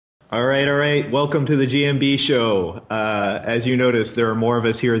All right, all right. Welcome to the GMB show. As you notice, there are more of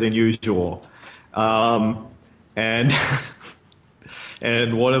us here than usual, and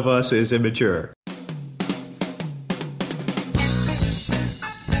and one of us is immature.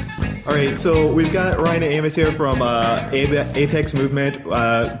 All right, so we've got Ryan and Amos here from Apex Movement,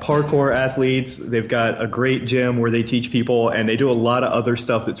 parkour athletes. They've got a great gym where they teach people, and they do a lot of other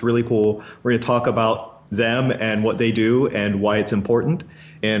stuff that's really cool. We're going to talk about them and what they do and why it's important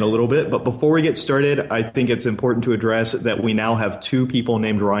in a little bit. But before we get started, I think it's important to address that we now have two people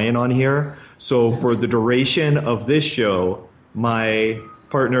named Ryan on here. So for the duration of this show, my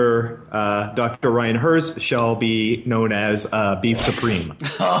partner, Dr. Ryan Hurst, shall be known as Beef Supreme.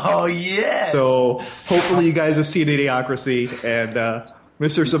 Oh, yes! So hopefully you guys have seen Idiocracy, and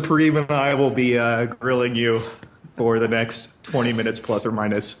Mr. Supreme and I will be grilling you for the next 20 minutes plus or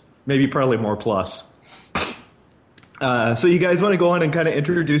minus, maybe probably more plus. So you guys want to go on and kind of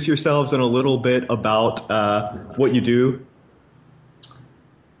introduce yourselves and a little bit about what you do?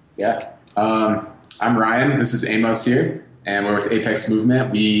 Yeah. I'm Ryan. This is Amos here, and we're with Apex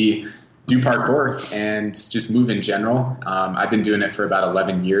Movement. We do parkour and just move in general. I've been doing it for about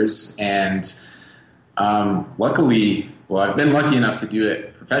 11 years, and luckily, I've been lucky enough to do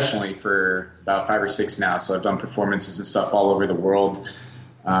it professionally for about 5 or 6 now, so I've done performances and stuff all over the world.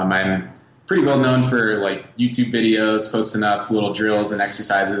 I'm pretty well known for like YouTube videos, posting up little drills and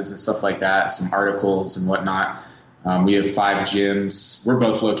exercises and stuff like that, some articles and whatnot. We have 5 gyms. We're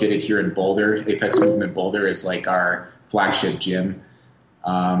both located here in Boulder. Apex Movement Boulder is like our flagship gym.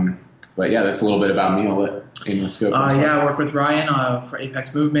 But yeah, that's a little bit about me. I'll let Amos go. I work with Ryan for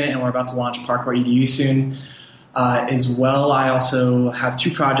Apex Movement, and we're about to launch Parkour EDU soon. As well, I also have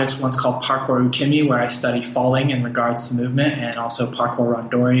 2 projects. One's called Parkour Ukimi, where I study falling in regards to movement, and also Parkour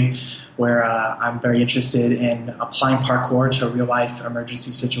Randori, where I'm very interested in applying parkour to real-life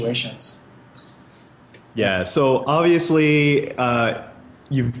emergency situations. Yeah, so obviously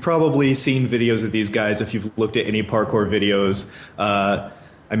you've probably seen videos of these guys if you've looked at any parkour videos.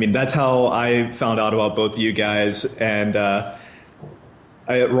 I mean, that's how I found out about both of you guys, and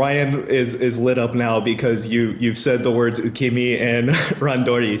Ryan is lit up now because you've said the words Ukimi and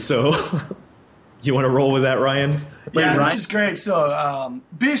Randori, so you want to roll with that, Ryan? Yeah, Ryan? this is great. So,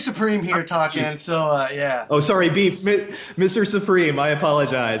 Beef Supreme here talking. So, yeah. Oh, sorry, Beef. Mr. Supreme, I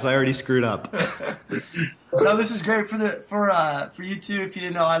apologize. I already screwed up. No, this is great for you two. If you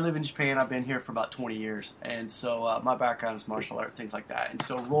didn't know, I live in Japan. I've been here for about 20 years. And so my background is martial art, things like that. And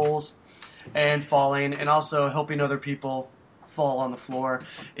so rolls and falling and also helping other people fall on the floor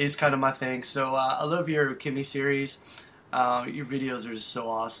is kind of my thing. So I love your Ukimi series. Your videos are just so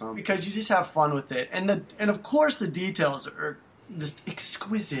awesome because you just have fun with it, and of course the details are just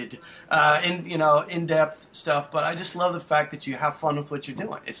exquisite, in-depth stuff. But I just love the fact that you have fun with what you're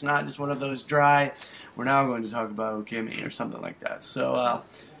doing. It's not just one of those dry, we're now going to talk about Ukimi or something like that. So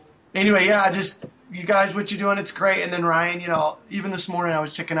anyway, yeah, you guys, what you're doing, it's great. And then Ryan, even this morning I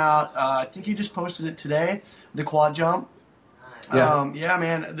was checking out. I think you just posted it today, the quad jump. Yeah. Yeah,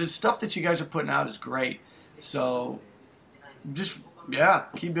 man, the stuff that you guys are putting out is great. So. Just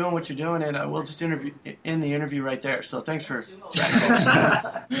keep doing what you're doing, and we'll just end the interview right there. So thanks for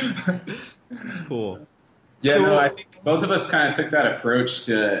chatting. Cool. Yeah, no, I think both of us kind of took that approach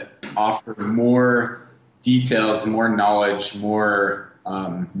to offer more details, more knowledge, more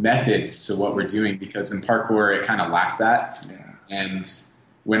methods to what we're doing, because in parkour it kind of lacked that. Yeah. And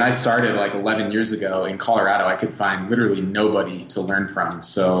when I started like 11 years ago in Colorado, I could find literally nobody to learn from.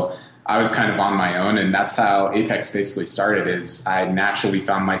 So I was kind of on my own, and that's how Apex basically started. Is I naturally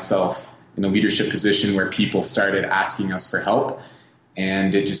found myself in a leadership position where people started asking us for help,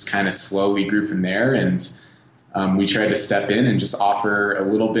 and it just kind of slowly grew from there. And we tried to step in and just offer a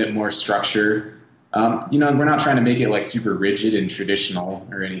little bit more structure. We're not trying to make it like super rigid and traditional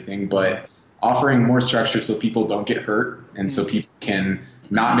or anything, but offering more structure so people don't get hurt and so people can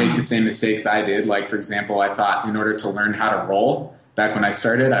not make the same mistakes I did. Like, for example, I thought in order to learn how to roll, back when I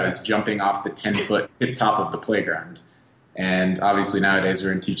started, I was jumping off the 10-foot tip top of the playground. And obviously nowadays we're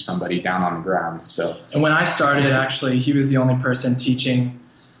going to teach somebody down on the ground. And when I started, actually, he was the only person teaching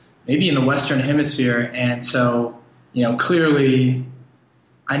maybe in the Western Hemisphere. And so, clearly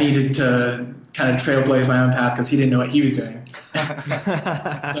I needed to kind of trailblaze my own path because he didn't know what he was doing. So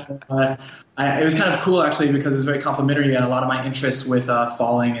it was kind of cool, actually, because it was very complimentary. A lot of my interests with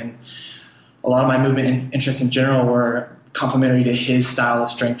falling and a lot of my movement interests in general were complementary to his style of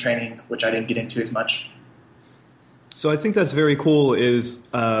strength training, which I didn't get into as much. So I think that's very cool is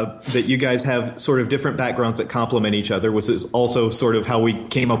that you guys have sort of different backgrounds that complement each other, which is also sort of how we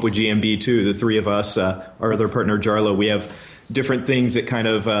came up with GMB too. The three of us, our other partner Jarlo, we have different things that kind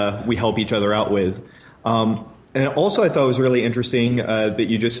of we help each other out with. And also I thought it was really interesting that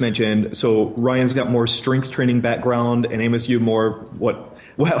you just mentioned, so Ryan's got more strength training background, and Amos, you more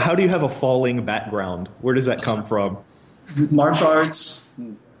how do you have a falling background? Where does that come from? Martial arts.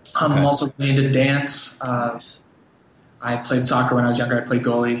 I'm also really into dance. I played soccer when I was younger. I played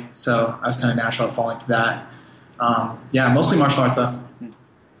goalie, so I was kind of natural at falling to that. Mostly martial arts though.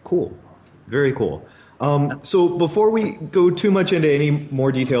 Cool. Very cool. So before we go too much into any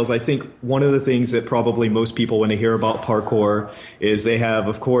more details, I think one of the things that probably most people, when they hear about parkour, is they have,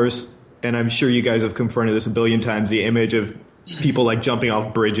 of course, and I'm sure you guys have confronted this a billion times, the image of people like jumping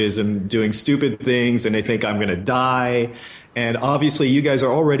off bridges and doing stupid things, and they think I'm going to die. And obviously you guys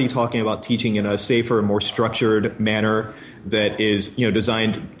are already talking about teaching in a safer, more structured manner that is,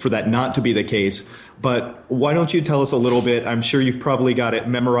 designed for that not to be the case. But why don't you tell us a little bit? I'm sure you've probably got it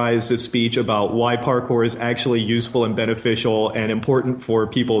memorized, this speech about why parkour is actually useful and beneficial and important for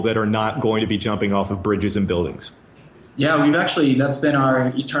people that are not going to be jumping off of bridges and buildings. Yeah, that's been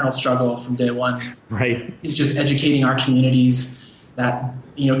our eternal struggle from day one. Right. It's just educating our communities that,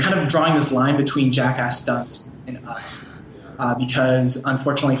 kind of drawing this line between jackass stunts and us. Because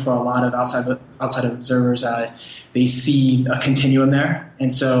unfortunately for a lot of outside observers, they see a continuum there.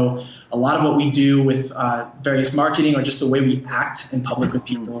 And so a lot of what we do with various marketing or just the way we act in public with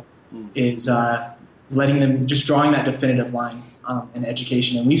people is letting them, just drawing that definitive line in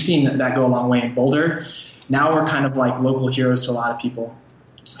education. And we've seen that go a long way in Boulder. Now we're kind of like local heroes to a lot of people.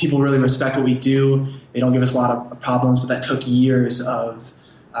 People really respect what we do. They don't give us a lot of problems, but that took years of,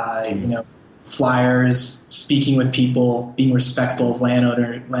 flyers, speaking with people, being respectful of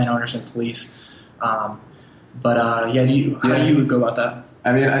landowners and police. How do you go about that?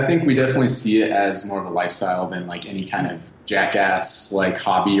 I mean, I think we definitely see it as more of a lifestyle than like any kind of jackass like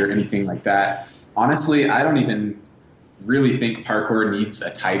hobby or anything like that. Honestly, I don't even really think parkour needs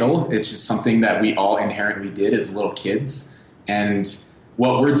a title. It's just something that we all inherently did as little kids. And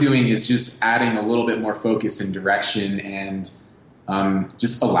what we're doing is just adding a little bit more focus and direction and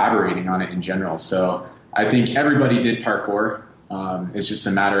just elaborating on it in general. So I think everybody did parkour. It's just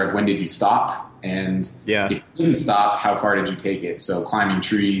a matter of when did you stop? And if you didn't stop, how far did you take it? So climbing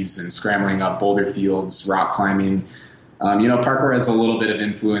trees and scrambling up boulder fields, rock climbing. Parkour has a little bit of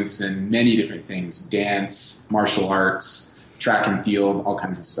influence in many different things: dance, martial arts, track and field, all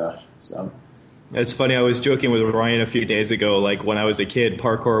kinds of stuff. So it's funny. I was joking with Ryan a few days ago. Like when I was a kid,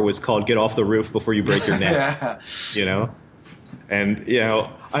 parkour was called "get off the roof before you break your neck." And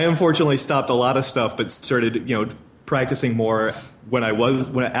I unfortunately stopped a lot of stuff, but started practicing more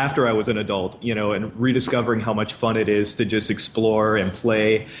after I was an adult, and rediscovering how much fun it is to just explore and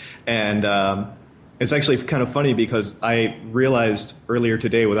play. And it's actually kind of funny because I realized earlier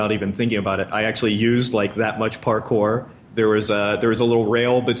today, without even thinking about it, I actually used like that much parkour. There was a little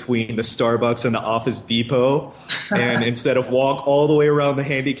rail between the Starbucks and the Office Depot, and instead of walk all the way around the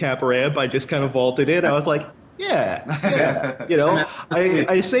handicap ramp, I just kind of vaulted it. I was like,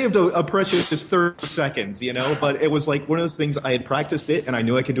 I saved a precious 30 seconds, but it was like one of those things. I had practiced it and I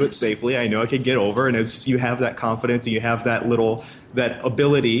knew I could do it safely. I knew I could get over, and it's just, you have that confidence and you have that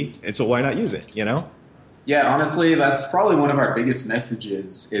ability, and so why not use it, Yeah, honestly, that's probably one of our biggest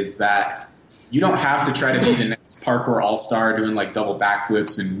messages is that you don't have to try to be the next parkour all-star doing like double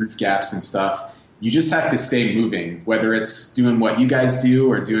backflips and roof gaps and stuff. You just have to stay moving, whether it's doing what you guys do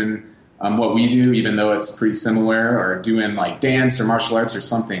or doing what we do, even though it's pretty similar, or doing like dance or martial arts or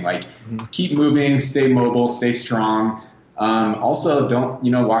something. Like, keep moving, stay mobile, stay strong. Also, don't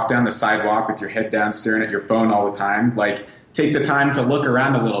walk down the sidewalk with your head down, staring at your phone all the time. Like, take the time to look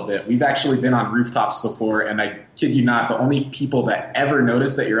around a little bit. We've actually been on rooftops before, and I kid you not, the only people that ever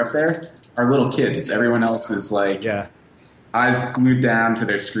notice that you're up there are little kids. Everyone else is like eyes glued down to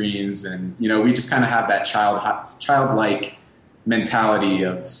their screens, and we just kind of have that childlike mentality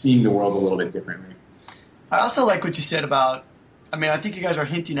of seeing the world a little bit differently. I also like what you said about, I think you guys are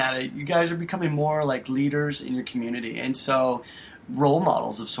hinting at it. You guys are becoming more like leaders in your community, and so role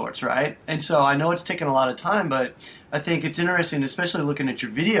models of sorts, right? And so I know it's taken a lot of time, but I think it's interesting, especially looking at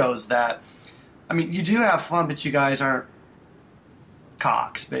your videos, that, you do have fun, but you guys aren't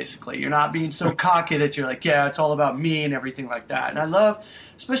cocks, basically. You're not being so cocky that you're like, it's all about me and everything like that. And I love,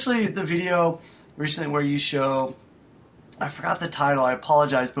 especially the video recently where you show, I forgot the title, I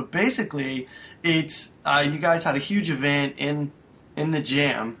apologize, but basically it's you guys had a huge event in the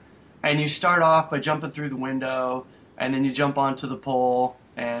gym, and you start off by jumping through the window, and then you jump onto the pole,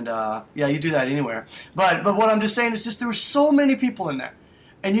 and you do that anywhere. But what I'm just saying is just there were so many people in there,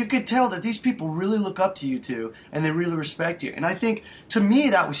 and you could tell that these people really look up to you two, and they really respect you. And I think, to me,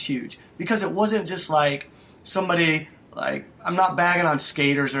 that was huge, because it wasn't just like somebody like, I'm not bagging on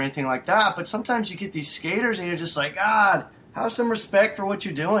skaters or anything like that, but sometimes you get these skaters and you're just like, God, have some respect for what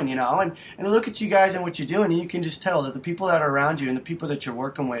you're doing, you know, and look at you guys and what you're doing, and you can just tell that the people that are around you and the people that you're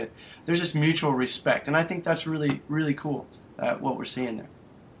working with, there's just mutual respect, and I think that's really, really cool, what we're seeing there.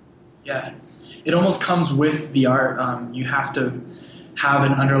 Yeah, it almost comes with the art. You have to have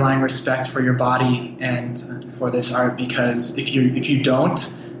an underlying respect for your body and for this art, because if you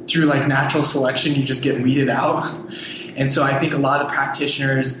don't, through like natural selection, you just get weeded out. And so I think a lot of the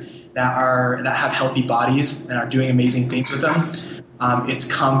practitioners that have healthy bodies and are doing amazing things with them, it's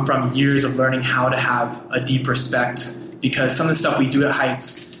come from years of learning how to have a deep respect, because some of the stuff we do at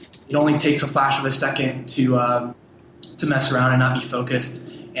heights, it only takes a flash of a second to mess around and not be focused,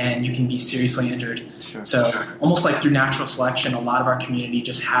 and you can be seriously injured. Sure. So almost like through natural selection, a lot of our community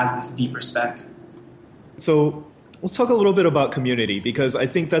just has this deep respect. So let's talk a little bit about community, because I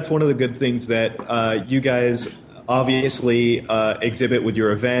think that's one of the good things that you guys obviously exhibit with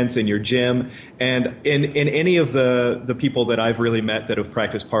your events and your gym. And in any of the people that I've really met that have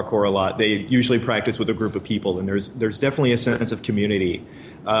practiced parkour a lot, they usually practice with a group of people, and there's definitely a sense of community,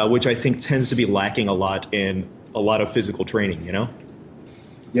 which I think tends to be lacking a lot in a lot of physical training, you know?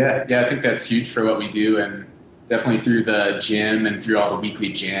 Yeah, I think that's huge for what we do, and definitely through the gym and through all the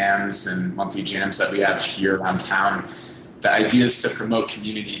weekly jams and monthly jams that we have here around town. The idea is to promote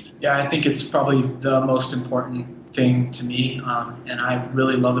community. Yeah, I think it's probably the most important thing to me, and I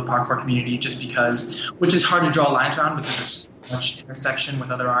really love the parkour community just because, which is hard to draw lines around because there's so much intersection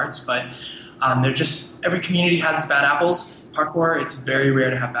with other arts, but every community has its bad apples. Parkour, it's very rare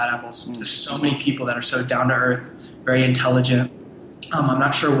to have bad apples. There's so many people that are so down to earth, very intelligent. I'm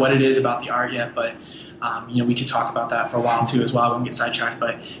not sure what it is about the art yet, but we could talk about that for a while too as well. I won't get sidetracked,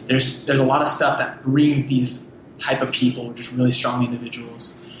 but there's a lot of stuff that brings these type of people, just really strong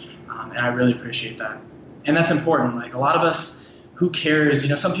individuals, and I really appreciate that. And that's important. Like a lot of us, who cares?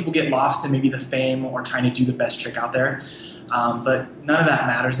 Some people get lost in maybe the fame or trying to do the best trick out there, but none of that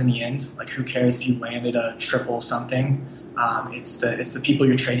matters in the end. Like who cares if you landed a triple something? It's the people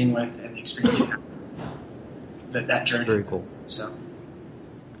you're training with and the experience you have. That journey. Very cool. So.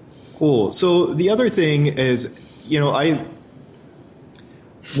 Cool. So the other thing is,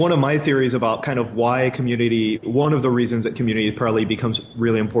 one of my theories about kind of why community, one of the reasons that community probably becomes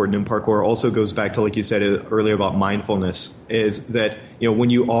really important in parkour also goes back to, like you said earlier about mindfulness, is that,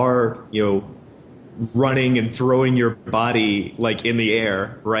 when you are, running and throwing your body like in the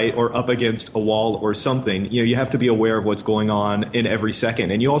air, right, or up against a wall or something, you have to be aware of what's going on in every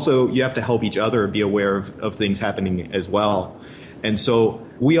second. And you have to help each other be aware of things happening as well. And so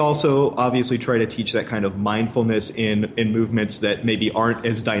we also obviously try to teach that kind of mindfulness in movements that maybe aren't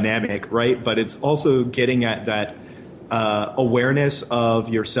as dynamic, right? But it's also getting at that awareness of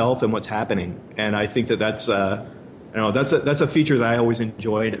yourself and what's happening. And I think that's a feature that I always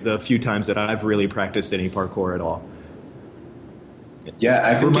enjoyed the few times that I've really practiced any parkour at all. Yeah,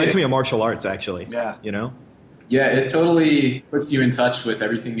 I think it reminds me of martial arts, actually. Yeah. Yeah, it totally puts you in touch with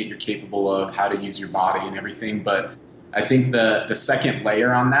everything that you're capable of, how to use your body and everything. But I think the second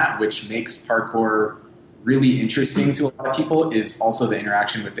layer on that, which makes parkour really interesting to a lot of people, is also the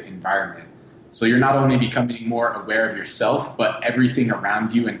interaction with the environment. So you're not only becoming more aware of yourself, but everything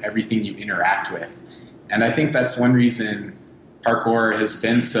around you and everything you interact with. And I think that's one reason parkour has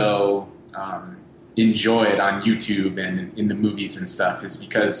been so enjoyed on YouTube and in the movies and stuff, is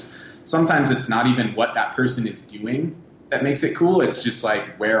because sometimes it's not even what that person is doing that makes it cool. It's just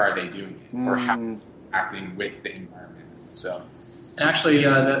like, where are they doing it, or how they're acting with the environment. So, and actually,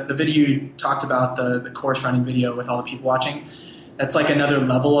 the video you talked about, the course running video with all the people watching, that's like another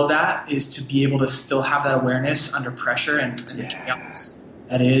level of that, is to be able to still have that awareness under pressure and the chaos.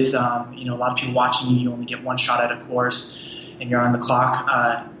 That is, a lot of people watching you. You only get one shot at a course, and you're on the clock.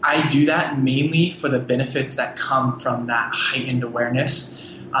 I do that mainly for the benefits that come from that heightened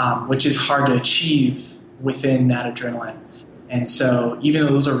awareness, which is hard to achieve within that adrenaline. And so even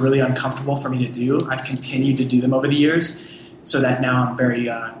though those are really uncomfortable for me to do, I've continued to do them over the years, so that now I'm very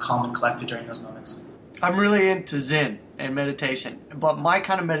calm and collected during those moments. I'm really into Zen and meditation, but my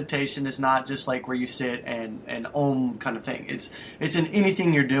kind of meditation is not just like where you sit and om kind of thing. It's in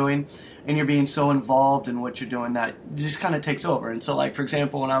anything you're doing, and you're being so involved in what you're doing that it just kind of takes over. And so, like, for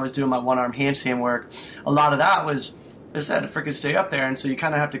example, when I was doing my one-arm handstand work, a lot of that was, as I said, to freaking stay up there, and so you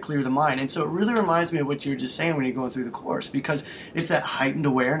kind of have to clear the mind. And so it really reminds me of what you were just saying when you're going through the course, because it's that heightened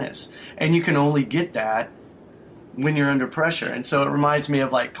awareness, and you can only get that when you're under pressure. And so it reminds me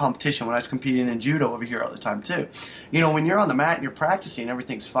of like competition when I was competing in judo over here all the time too. When you're on the mat and you're practicing,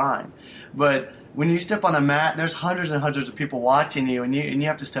 everything's fine. But when you step on the mat and there's hundreds and hundreds of people watching you, and you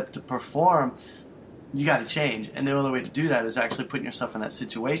have to step to perform, you got to change. And the only way to do that is actually putting yourself in that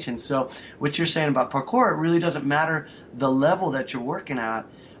situation. So what you're saying about parkour, it really doesn't matter the level that you're working at.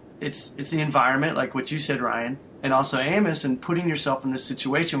 It's the environment, like what you said, Ryan, and also Amos, and putting yourself in this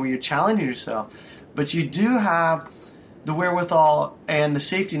situation where you're challenging yourself. But you do have the wherewithal and the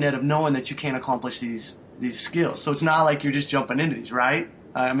safety net of knowing that you can't accomplish these skills. So it's not like you're just jumping into these, right?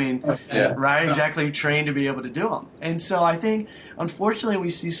 I mean, right? Exactly. You're trained to be able to do them. And so I think, unfortunately, we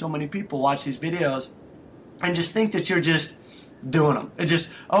see so many people watch these videos and just think that you're just doing them. It just,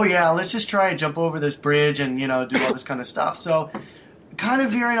 oh yeah, let's just try and jump over this bridge and, do all this kind of stuff. So kind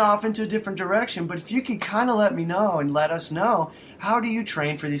of veering off into a different direction. But if you could kind of let me know and let us know, how do you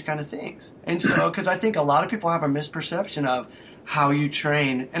train for these kind of things? And so, because I think a lot of people have a misperception of how you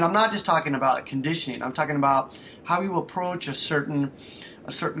train. And I'm not just talking about conditioning. I'm talking about how you approach a certain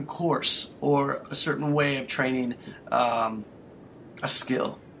course or a certain way of training a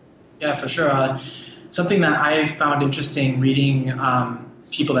skill. Yeah, for sure. Something that I've found interesting reading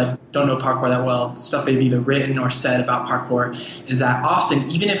people that don't know parkour that well, stuff they've either written or said about parkour, is that often,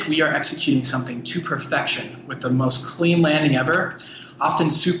 even if we are executing something to perfection with the most clean landing ever, often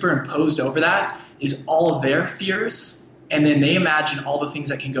superimposed over that is all of their fears, and then they imagine all the things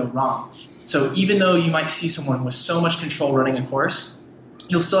that can go wrong. So even though you might see someone with so much control running a course,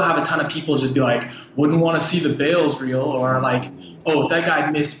 you'll still have a ton of people just be like, wouldn't want to see the bails reel, or like, oh, if that guy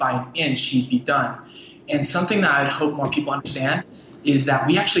missed by an inch, he'd be done. And something that I'd hope more people understand is that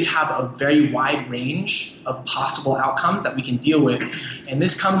we actually have a very wide range of possible outcomes that we can deal with. And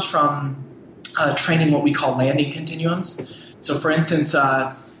this comes from training what we call landing continuums. So for instance,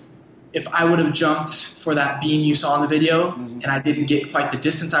 if I would have jumped for that beam you saw in the video and I didn't get quite the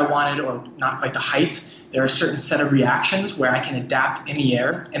distance I wanted or not quite the height, there are a certain set of reactions where I can adapt in the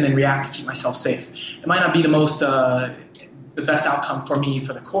air and then react to keep myself safe. It might not be the best outcome for me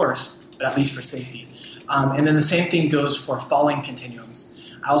for the course, but at least for safety. And then the same thing goes for falling continuums.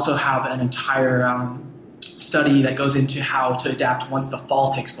 I also have an entire study that goes into how to adapt once the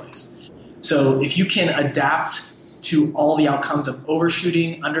fall takes place. So if you can adapt to all the outcomes of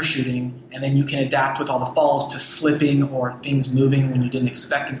overshooting, undershooting, and then you can adapt with all the falls to slipping or things moving when you didn't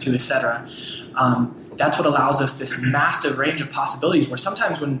expect them to, etc. That's what allows us this massive range of possibilities where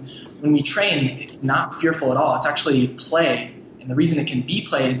sometimes when we train, it's not fearful at all. It's actually play. And the reason it can be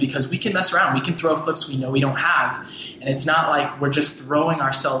play is because we can mess around. We can throw flips we know we don't have. And it's not like we're just throwing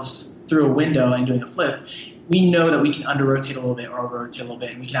ourselves through a window and doing a flip. We know that we can under-rotate a little bit or over-rotate a little bit,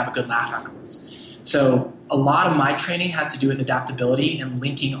 and we can have a good laugh afterwards. So a lot of my training has to do with adaptability and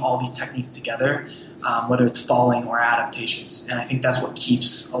linking all these techniques together, whether it's falling or adaptations. And I think that's what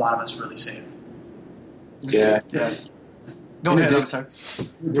keeps a lot of us really safe. Yeah. Yes. Go ahead.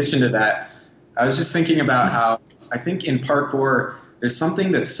 In addition to that, I was just thinking about how I think in parkour, there's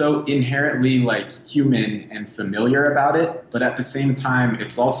something that's so inherently like human and familiar about it, but at the same time,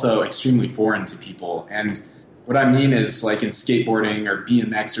 it's also extremely foreign to people. And what I mean is like in skateboarding or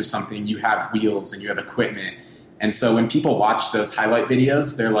BMX or something, you have wheels and you have equipment. And so when people watch those highlight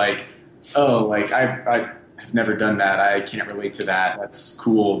videos, they're like, oh, like I've never done that. I can't relate to that. That's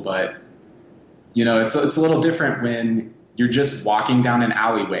cool. But, it's a little different when you're just walking down an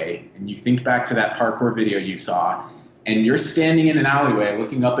alleyway and you think back to that parkour video you saw and you're standing in an alleyway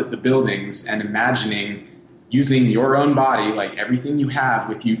looking up at the buildings and imagining using your own body, like everything you have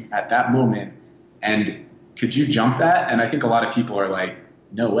with you at that moment. And could you jump that? And I think a lot of people are like,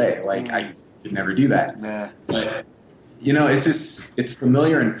 no way. Like I could never do that. Yeah. But, it's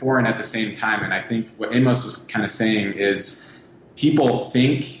familiar and foreign at the same time. And I think what Amos was kind of saying is people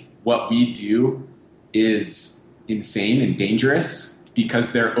think what we do is insane and dangerous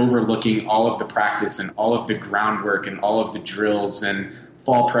because they're overlooking all of the practice and all of the groundwork and all of the drills and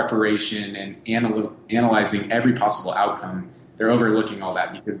fall preparation and analyzing every possible outcome. They're overlooking all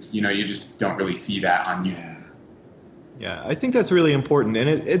that because, you just don't really see that on YouTube. Yeah, I think that's really important. And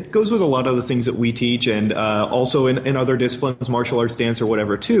it goes with a lot of the things that we teach and also in other disciplines, martial arts, dance, or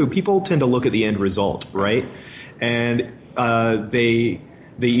whatever, too. People tend to look at the end result, right? And they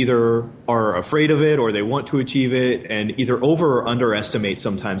either are afraid of it or they want to achieve it and either over or underestimate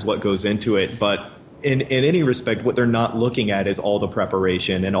sometimes what goes into it. But in any respect, what they're not looking at is all the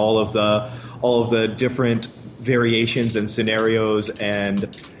preparation and all of the different variations and scenarios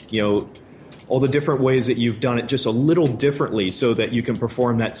and, all the different ways that you've done it just a little differently so that you can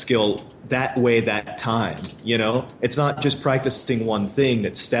perform that skill that way, that time. It's not just practicing one thing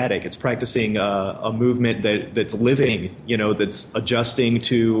that's static. It's practicing a movement that's living, that's adjusting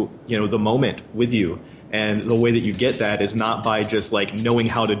to, the moment with you. And the way that you get that is not by just like knowing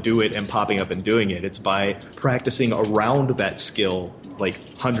how to do it and popping up and doing it. It's by practicing around that skill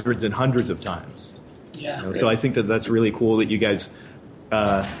like hundreds and hundreds of times. Yeah. So I think that's really cool that you guys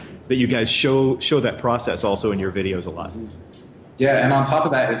show that process also in your videos a lot. Yeah, and on top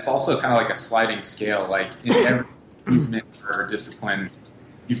of that, it's also kind of like a sliding scale. Like in every movement or discipline,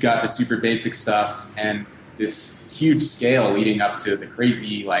 you've got the super basic stuff and this huge scale leading up to the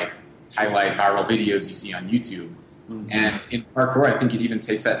crazy like highlight viral videos you see on YouTube. And in parkour, I think it even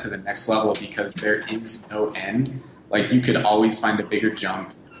takes that to the next level because there is no end. Like you could always find a bigger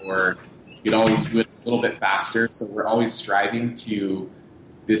jump, or you could always do it a little bit faster. So we're always striving to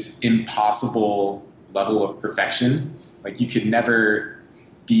this impossible level of perfection. Like you could never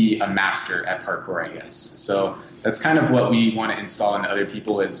be a master at parkour, I guess. So that's kind of what we want to install into other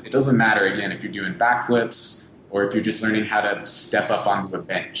people is it doesn't matter, again, if you're doing backflips or if you're just learning how to step up onto a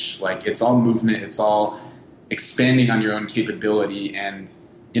bench. Like it's all movement. It's all expanding on your own capability, and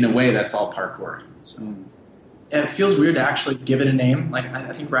in a way, that's all parkour. So. Yeah, it feels weird to actually give it a name. Like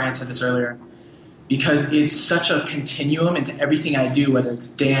I think Ryan said this earlier, because it's such a continuum into everything I do, whether it's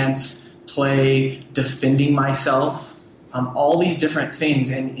dance, play, defending myself, all these different things,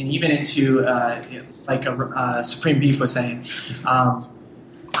 and even into like Supreme Beef was saying.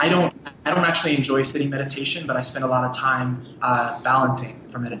 I don't actually enjoy sitting meditation, but I spend a lot of time balancing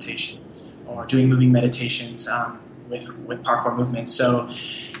for meditation or doing moving meditations with parkour movements. So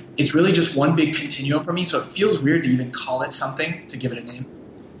it's really just one big continuum for me. So it feels weird to even call it something, to give it a name.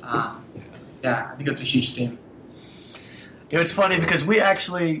 Yeah, I think that's a huge theme. You know, it's funny because we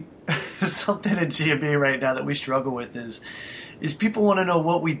actually something in GMB right now that we struggle with is people want to know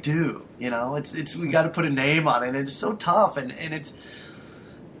what we do. You know, it's we got to put a name on it, and it's so tough. And it's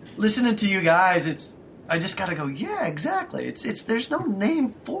listening to you guys. I just got to go. Yeah, exactly. It's there's no name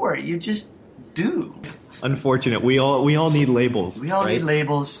for it. You just do. Unfortunate. We all need labels. We all need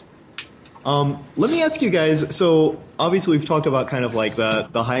labels. Let me ask you guys, so obviously we've talked about kind of like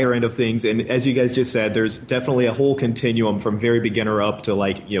the higher end of things, and as you guys just said, there's definitely a whole continuum from very beginner up to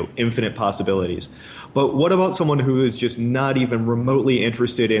like, infinite possibilities. But what about someone who is just not even remotely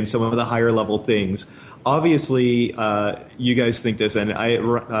interested in some of the higher level things? Obviously, you guys think this, and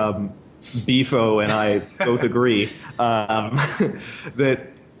Beefo and I both agree, that,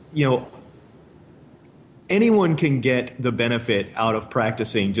 anyone can get the benefit out of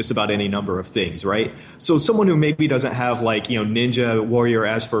practicing just about any number of things, right? So someone who maybe doesn't have like, ninja warrior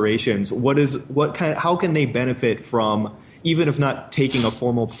aspirations, how can they benefit from, even if not taking a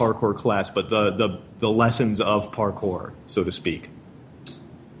formal parkour class, but the lessons of parkour, so to speak?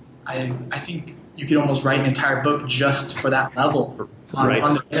 I think you could almost write an entire book just for that level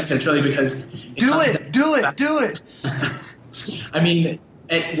on the benefits, really, because do it. I mean,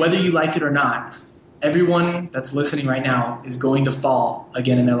 whether you like it or not, everyone that's listening right now is going to fall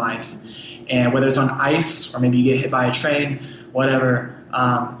again in their life. And whether it's on ice or maybe you get hit by a train, whatever,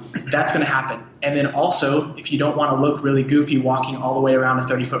 that's going to happen. And then also, if you don't want to look really goofy walking all the way around a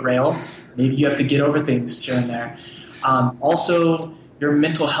 30-foot rail, maybe you have to get over things here and there. Also, your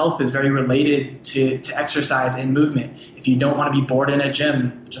mental health is very related to exercise and movement. If you don't want to be bored in a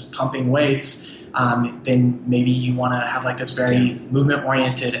gym just pumping weights, then maybe you want to have like this very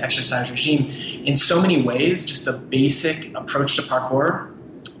movement-oriented exercise regime. In so many ways, just the basic approach to parkour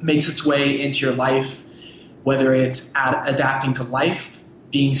makes its way into your life, whether it's adapting to life,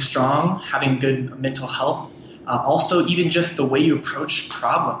 being strong, having good mental health, also even just the way you approach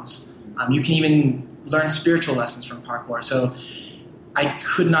problems. You can even learn spiritual lessons from parkour. So I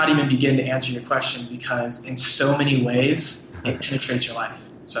could not even begin to answer your question because in so many ways, it penetrates your life.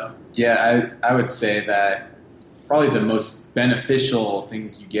 So yeah, I would say that probably the most beneficial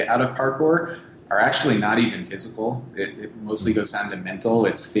things you get out of parkour are actually not even physical. It mostly goes down to mental.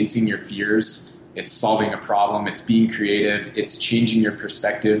 It's facing your fears. It's solving a problem. It's being creative. It's changing your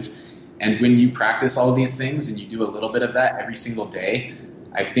perspective. And when you practice all of these things and you do a little bit of that every single day,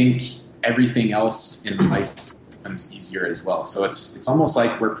 I think everything else in life becomes easier as well. So it's almost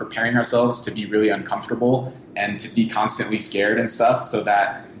like we're preparing ourselves to be really uncomfortable and to be constantly scared and stuff, so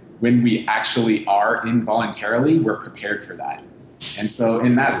that when we actually are involuntarily, we're prepared for that. And so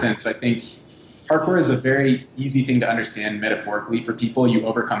in that sense, I think parkour is a very easy thing to understand metaphorically for people. You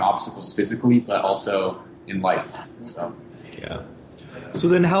overcome obstacles physically, but also in life. So yeah. So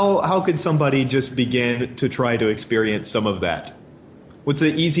then how could somebody just begin to try to experience some of that? What's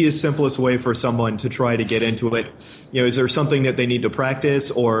the easiest, simplest way for someone to try to get into it? Is there something that they need to practice?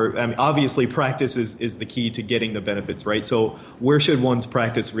 Or obviously practice is the key to getting the benefits, right? So where should one's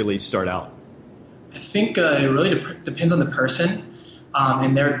practice really start out? I think it really depends on the person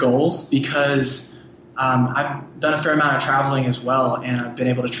and their goals, because I've done a fair amount of traveling as well, and I've been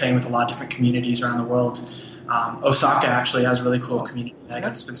able to train with a lot of different communities around the world. Osaka actually has a really cool community that I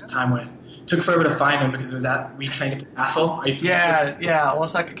got to spend some time with. Took forever to find him because it was we trained at the castle. Yeah,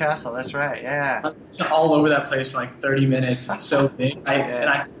 Osaka Castle. That's right. Yeah. I was all over that place for like 30 minutes. It's so big. And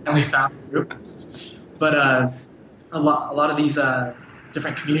I finally found the group. But a lot of these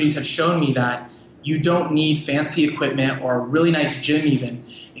different communities have shown me that you don't need fancy equipment or a really nice gym even.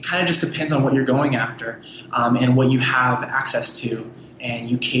 It kind of just depends on what you're going after and what you have access to, and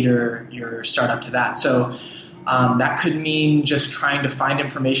you cater your startup to that. So that could mean just trying to find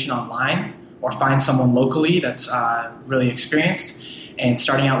information online or find someone locally that's really experienced and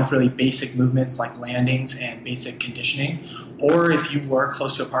starting out with really basic movements like landings and basic conditioning. Or if you work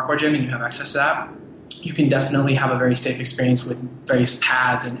close to a parkour gym and you have access to that, you can definitely have a very safe experience with various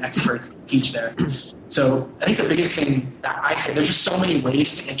pads and experts that teach there. So I think the biggest thing that I say, there's just so many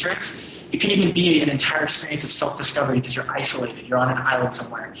ways to enter it. It can even be an entire experience of self-discovery because you're isolated, you're on an island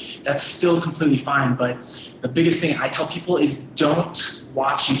somewhere. That's still completely fine, but the biggest thing I tell people is don't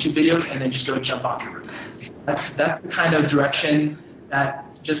watch YouTube videos and then just go jump off your roof. That's the kind of direction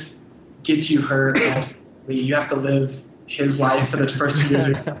that just gets you hurt. You have to live his life for the first 2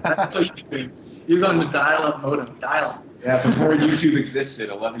 years. That's what he's doing. He was on the dial-up modem, dial-up. Yeah, before YouTube existed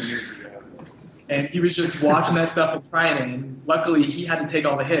 11 years ago. And he was just watching that stuff and trying it. And luckily, he had to take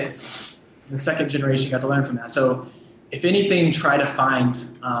all the hits. And the second generation got to learn from that. So if anything, try to find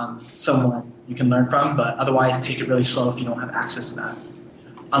someone you can learn from. But otherwise, take it really slow if you don't have access to that.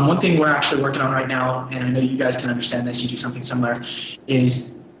 One thing we're actually working on right now, and I know you guys can understand this, you do something similar, is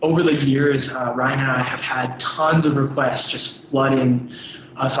over the years, Ryan and I have had tons of requests just flooding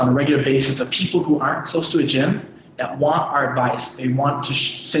us on a regular basis of people who aren't close to a gym that want our advice. They want to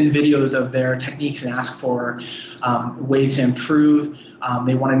send videos of their techniques and ask for ways to improve.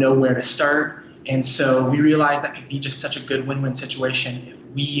 They want to know where to start. And so we realized that could be just such a good win-win situation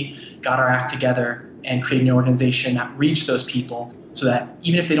if we got our act together and created an organization that reached those people so that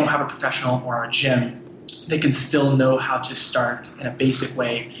even if they don't have a professional or a gym, they can still know how to start in a basic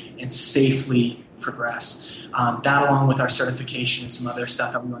way and safely progress. That along with our certification and some other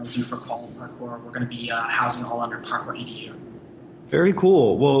stuff that we want to do for Quality Parkour, we're going to be housing all under Parkour EDU. Very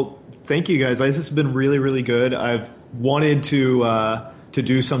cool. Well, thank you guys. This has been really, really good. I've wanted to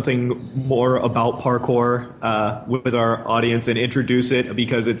do something more about parkour with our audience and introduce it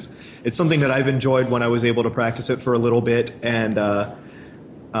because it's something that I've enjoyed when I was able to practice it for a little bit, and that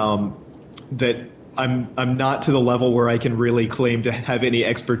I'm not to the level where I can really claim to have any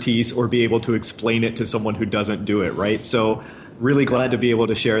expertise or be able to explain it to someone who doesn't do it, right? So really glad to be able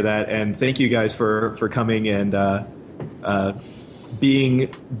to share that, and thank you guys for coming and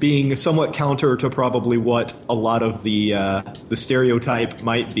being somewhat counter to probably what a lot of the stereotype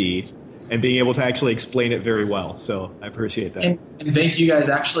might be, and being able to actually explain it very well. So I appreciate that. And thank you guys.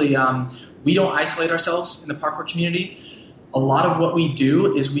 Actually, we don't isolate ourselves in the parkour community. A lot of what we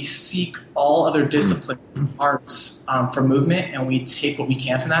do is we seek all other discipline arts for movement, and we take what we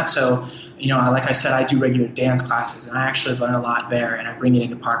can from that. So, like I said, I do regular dance classes, and I actually learn a lot there, and I bring it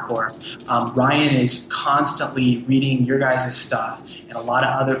into parkour. Ryan is constantly reading your guys' stuff and a lot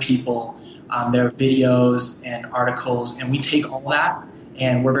of other people, their videos and articles, and we take all that,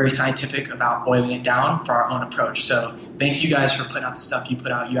 and we're very scientific about boiling it down for our own approach. So thank you guys for putting out the stuff you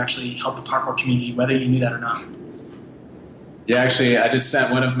put out. You actually help the parkour community, whether you knew that or not. Yeah, actually, I just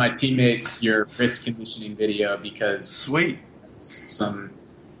sent one of my teammates your wrist conditioning video because Sweet. It's some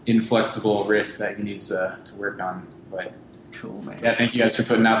inflexible wrist that he needs to work on. But Cool, man. yeah, thank you guys for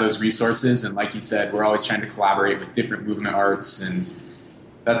putting out those resources. And like you said, we're always trying to collaborate with different movement arts, and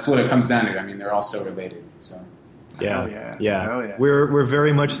that's what it comes down to. I mean, they're all so related. So Yeah. Oh, yeah. We're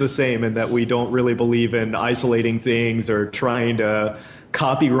very much the same in that we don't really believe in isolating things or trying to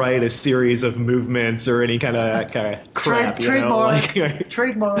copyright a series of movements or any kind of crap. Trademark.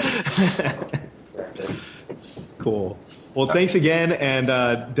 Trademark. Cool. Well, thanks again, and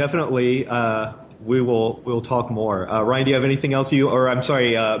definitely we'll talk more. Ryan, do you have anything else?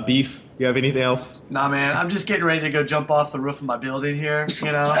 Beef. You have anything else? Nah, man. I'm just getting ready to go jump off the roof of my building here.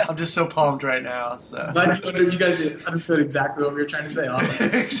 I'm just so pumped right now. So. Glad you guys understood exactly what we were trying to say.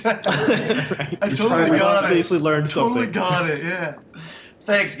 Awesome. Exactly. Right. I totally got it. Obviously learned something. Totally got it. Yeah.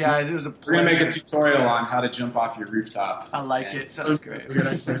 Thanks, guys. It was a we're pleasure. going to make a tutorial on how to jump off your rooftop. I like it. Sounds great.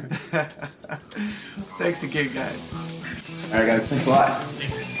 Thanks again, guys. All right, guys. Thanks a lot.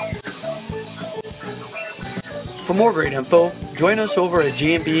 For more great info, join us over at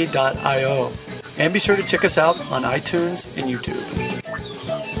gmb.io. And be sure to check us out on iTunes and YouTube.